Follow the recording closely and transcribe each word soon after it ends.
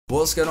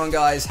What's going on,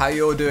 guys? How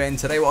you all doing?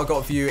 Today what I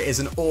got for you is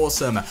an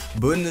awesome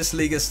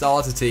Bundesliga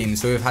starter team.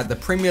 So we've had the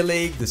Premier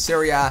League, the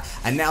Serie A,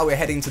 and now we're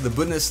heading to the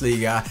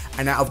Bundesliga.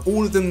 And out of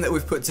all of them that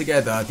we've put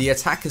together, the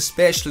attack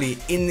especially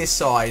in this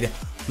side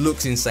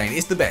looks insane.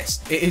 It's the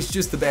best. It is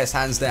just the best,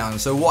 hands down.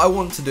 So what I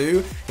want to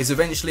do is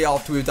eventually,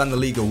 after we've done the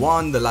Liga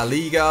 1, the La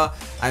Liga,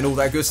 and all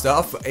that good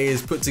stuff,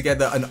 is put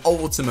together an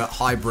ultimate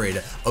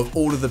hybrid of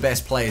all of the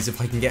best players if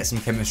I can get some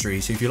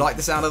chemistry. So if you like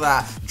the sound of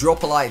that,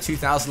 drop a like.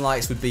 2,000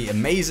 likes would be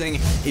amazing.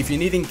 If you're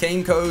needing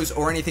game codes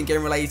or anything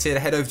game related,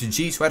 head over to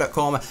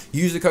g2a.com,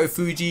 use the code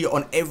Fuji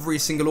on every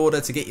single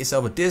order to get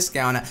yourself a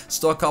discount.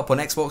 Stock up on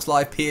Xbox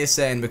Live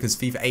PSN because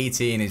FIFA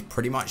 18 is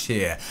pretty much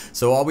here.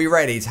 So are we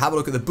ready to have a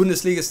look at the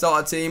Bundesliga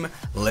starter team?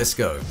 Let's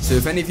go. So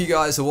if any of you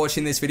guys are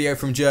watching this video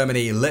from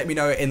Germany, let me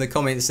know in the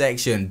comment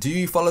section. Do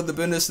you follow the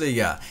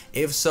Bundesliga?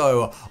 If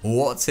so,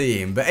 what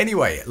team? But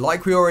anyway,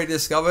 like we already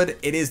discovered,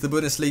 it is the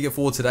Bundesliga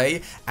for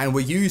today, and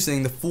we're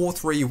using the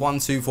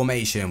 4-3-1-2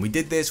 formation. We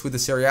did this with the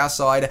Serie A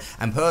side,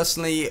 and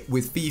personally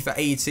with FIFA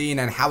 18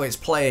 and how it's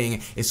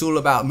playing, it's all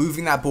about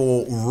moving that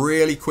ball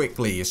really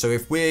quickly. So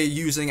if we're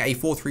using a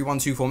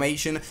 4-3-1-2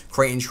 formation,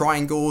 creating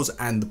triangles,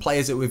 and the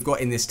players that we've got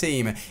in this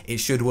team, it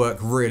should work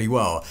really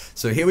well.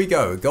 So here we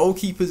go.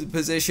 Goalkeeper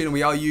position,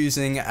 we are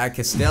using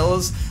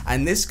Castells,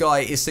 and this guy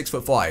is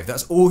 6'5".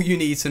 That's all you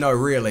need to know,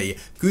 really.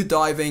 Good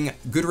diving,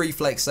 good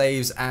reflex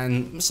saves,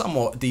 and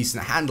somewhat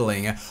decent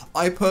handling.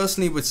 I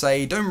personally would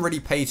say don't really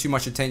pay too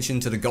much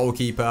attention to the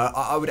goalkeeper.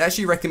 I would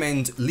actually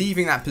recommend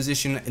leaving that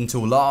position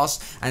until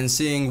last and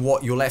seeing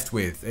what you're left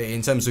with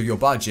in terms of your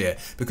budget,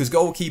 because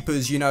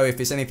goalkeepers, you know, if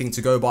it's anything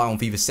to go by on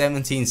FIFA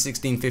 17,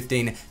 16,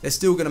 15, they're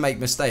still going to make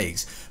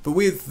mistakes. But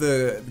with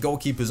the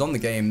goalkeepers on the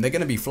game, they're going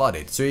to be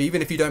flooded. So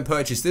even if you don't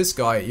purchase this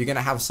guy, you're going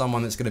to have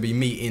someone that's going to be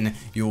meeting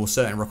your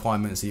certain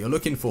requirements that you're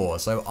looking for.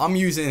 So I'm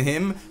using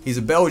him. He's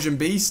a Belgian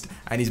beast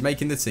and he's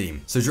making the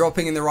team. So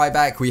dropping in the right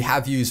back, we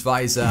have used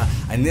Weiser,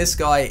 and this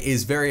guy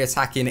is very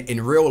attacking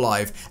in real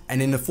life,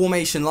 and in a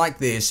formation like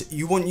this,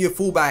 you want your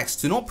fullbacks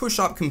to not push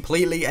up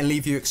completely and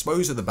leave you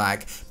exposed at the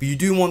back, but you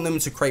do want them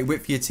to create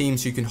width for your team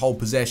so you can hold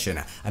possession,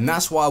 and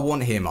that's why I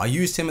want him. I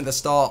used him at the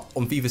start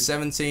on FIFA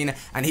 17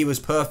 and he was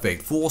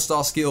perfect.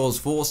 4-star skills,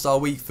 4-star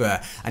weak foot,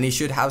 and he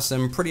should have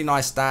some pretty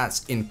nice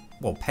stats in,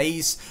 well,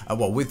 pace.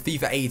 With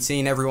FIFA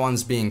 18,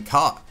 everyone's being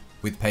cut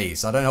with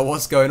pace. I don't know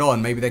what's going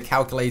on. Maybe they're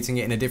calculating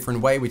it in a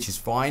different way, which is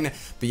fine.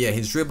 But yeah,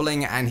 his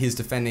dribbling and his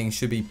defending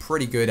should be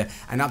pretty good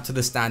and up to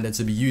the standard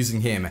to be using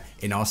him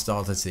in our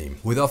starter team.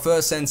 With our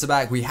first centre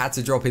back, we had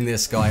to drop in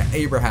this guy,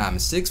 Abraham,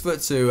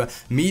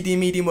 6'2",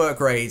 medium work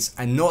rates,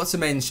 and not to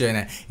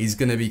mention he's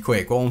going to be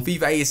quick. Well, on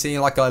FIFA 18,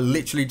 like I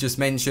literally just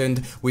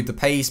mentioned, with the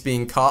pace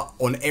being cut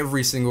on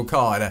every single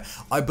card,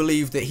 I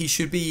believe that he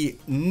should be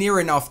near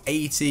enough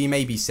 80,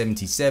 maybe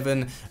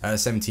 77,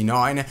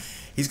 79.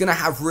 He's going to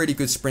have really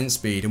good sprint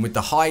speed, and with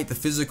the height, the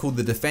physical,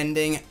 the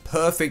defending,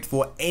 perfect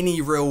for any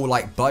real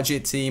like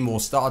budget team or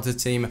starter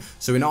team.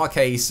 So in our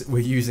case, we're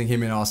using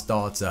him in our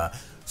starter.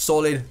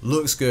 Solid,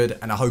 looks good,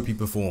 and I hope he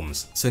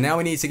performs. So now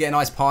we need to get a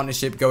nice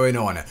partnership going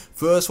on.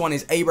 First one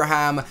is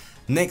Abraham.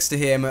 Next to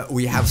him,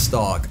 we have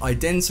Stark.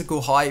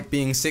 Identical height,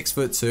 being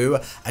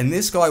 6'2", and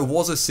this guy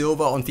was a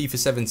silver on FIFA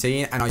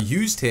 17, and I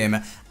used him,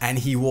 and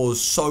he was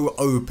so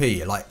OP,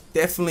 like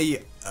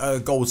definitely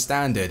gold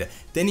standard.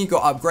 Then he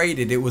got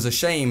upgraded. It was a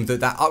shame that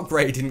that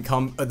upgrade didn't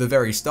come at the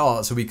very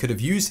start, so we could have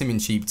used him in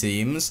cheap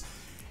teams.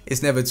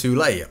 It's never too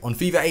late. On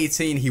FIFA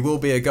 18, he will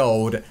be a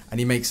gold, and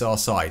he makes our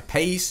side.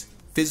 Pace,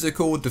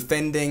 physical,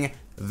 defending,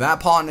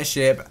 that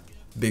partnership,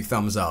 big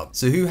thumbs up.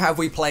 So who have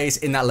we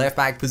placed in that left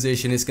back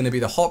position? It's going to be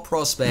the hot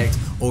prospect,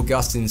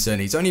 Augustinsson.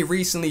 He's only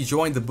recently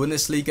joined the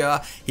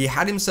Bundesliga. He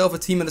had himself a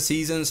team of the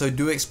season, so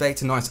do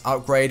expect a nice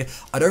upgrade.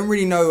 I don't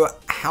really know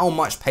how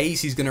much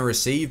pace he's going to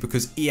receive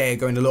because EA are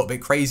going a little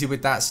bit crazy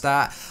with that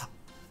stat.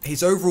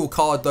 His overall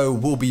card though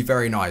will be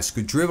very nice.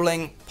 Good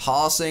dribbling,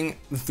 passing,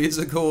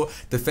 physical,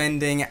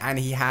 defending, and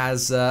he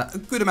has a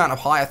good amount of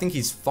height. I think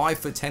he's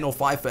 5'10" or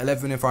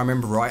 5'11" if I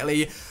remember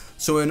rightly.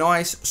 So a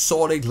nice,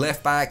 solid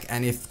left back,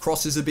 and if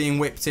crosses are being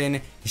whipped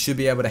in, he should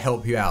be able to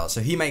help you out. So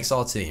he makes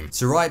our team.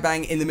 So right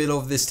bang in the middle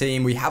of this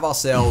team, we have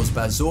ourselves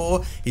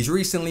Bazor. He's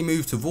recently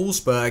moved to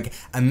Wolfsburg,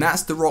 and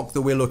that's the rock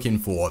that we're looking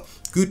for.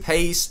 Good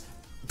pace,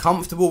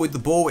 comfortable with the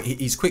ball,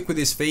 he's quick with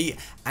his feet,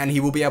 and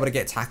he will be able to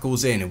get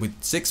tackles in. With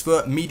 6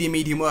 foot,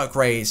 medium work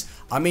rates,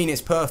 I mean,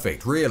 it's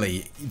perfect,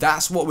 really.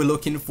 That's what we're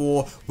looking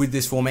for with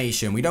this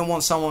formation. We don't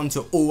want someone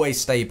to always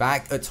stay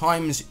back. At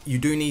times, you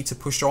do need to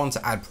push on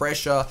to add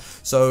pressure,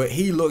 so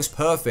he looks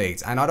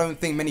perfect, and I don't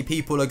think many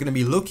people are going to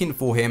be looking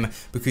for him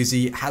because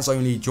he has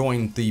only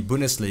joined the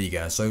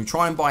Bundesliga, so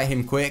try and buy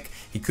him quick.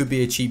 He could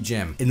be a cheap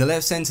gem. In the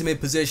left centre mid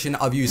position,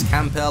 I've used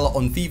Campbell.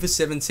 On FIFA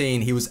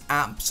 17, he was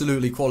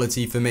absolutely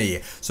quality for me.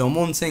 So I'm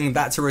wanting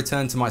that to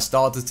return to my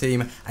starter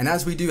team, and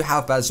as we do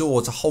have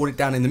Bazor to hold it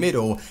down in the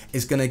middle,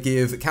 is going to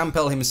give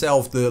Campbell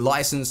himself the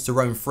license to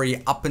roam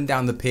free up and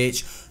down the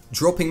pitch,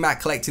 dropping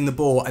back, collecting the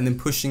ball, and then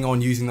pushing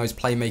on using those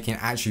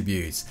playmaking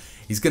attributes.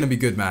 He's going to be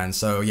good, man.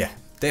 So yeah,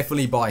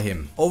 definitely buy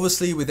him.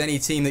 Obviously, with any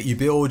team that you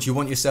build, you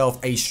want yourself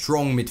a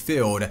strong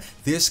midfield.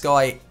 This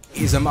guy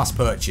is a must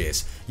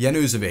purchase.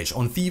 Januzovic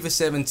on FIFA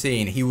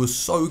 17, he was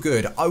so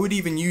good. I would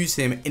even use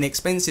him in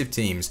expensive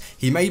teams.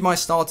 He made my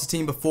starter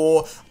team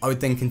before. I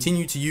would then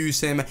continue to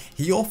use him.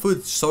 He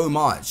offered so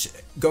much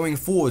going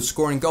forward,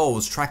 scoring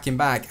goals, tracking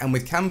back, and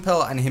with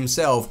Campbell and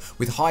himself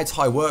with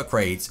high work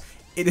rates,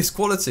 it is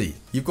quality.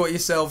 You've got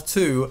yourself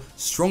two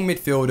strong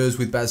midfielders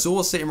with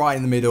Bazor sitting right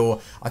in the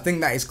middle. I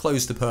think that is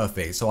close to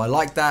perfect. So I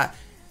like that.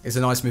 It's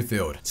a nice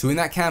midfield. So in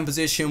that cam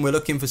position, we're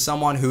looking for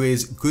someone who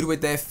is good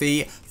with their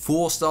feet,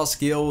 4-star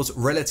skills,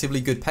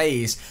 relatively good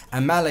pace,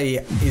 and Mali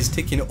is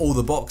ticking all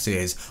the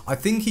boxes. I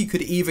think he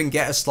could even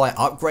get a slight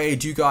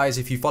upgrade. You guys,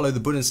 if you follow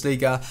the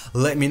Bundesliga,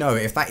 let me know.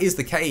 If that is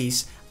the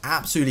case,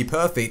 absolutely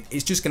perfect.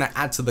 It's just going to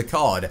add to the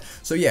card.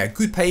 So yeah,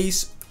 good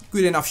pace,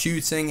 good enough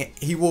shooting.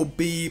 He will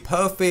be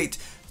perfect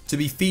to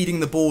be feeding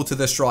the ball to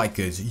the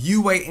strikers.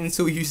 You wait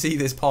until you see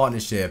this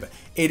partnership.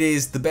 It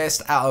is the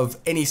best out of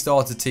any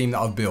starter team that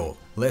I've built.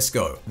 Let's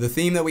go. The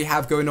theme that we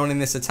have going on in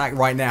this attack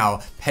right now,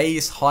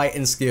 pace, height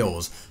and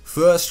skills.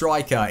 First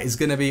striker is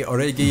going to be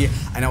Origi,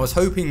 and I was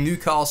hoping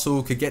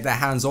Newcastle could get their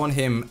hands on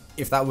him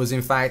if that was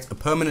in fact a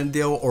permanent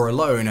deal or a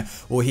loan.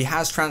 Well, he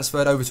has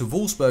transferred over to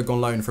Wolfsburg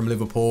on loan from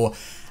Liverpool,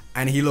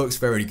 and he looks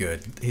very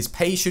good. His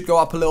pace should go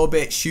up a little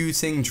bit,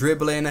 shooting,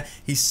 dribbling.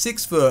 He's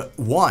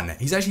 6'1".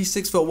 He's actually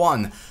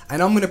 6'1",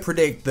 and I'm going to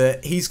predict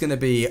that he's going to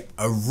be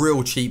a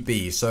real cheap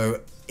beast.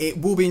 So it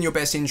will be in your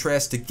best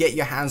interest to get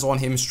your hands on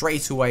him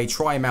straight away,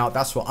 try him out.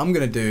 That's what I'm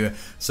going to do.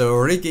 So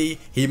Origi,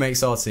 he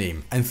makes our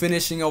team. And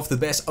finishing off the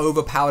best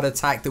overpowered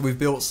attack that we've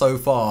built so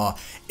far,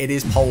 it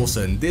is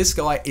Poulsen. This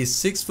guy is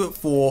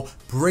 6'4",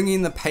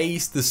 bringing the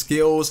pace, the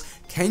skills.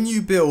 Can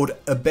you build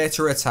a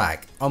better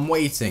attack? I'm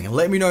waiting.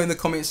 Let me know in the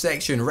comment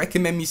section.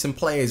 Recommend me some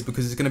players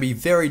because it's going to be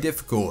very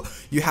difficult.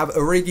 You have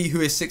Origi,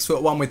 who is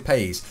 6'1" with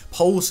pace.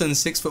 Poulsen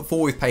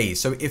 6'4" with pace.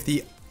 So if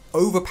the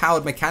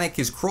overpowered mechanic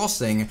is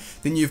crossing,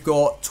 then you've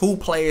got tall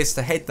players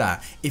to head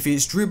that. If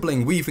it's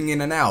dribbling, weaving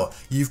in and out,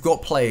 you've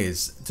got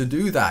players to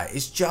do that.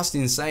 It's just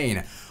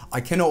insane. I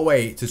cannot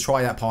wait to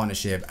try that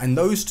partnership, and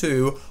those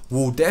two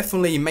will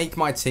definitely make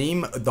my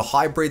team, the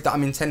hybrid that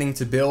I'm intending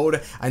to build,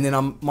 and then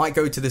I might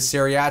go to the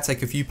Serie A,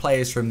 take a few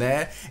players from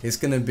there. It's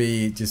going to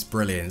be just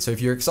brilliant. So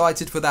if you're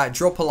excited for that,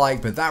 drop a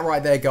like. But that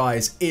right there,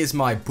 guys, is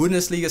my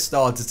Bundesliga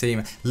starter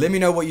team. Let me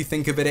know what you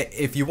think of it.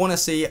 If you want to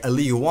see a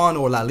Liga 1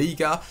 or La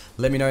Liga,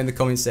 let me know in the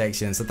comment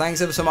section. So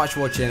thanks ever so much for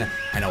watching,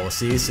 and I will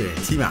see you soon.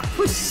 Team out.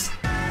 Peace.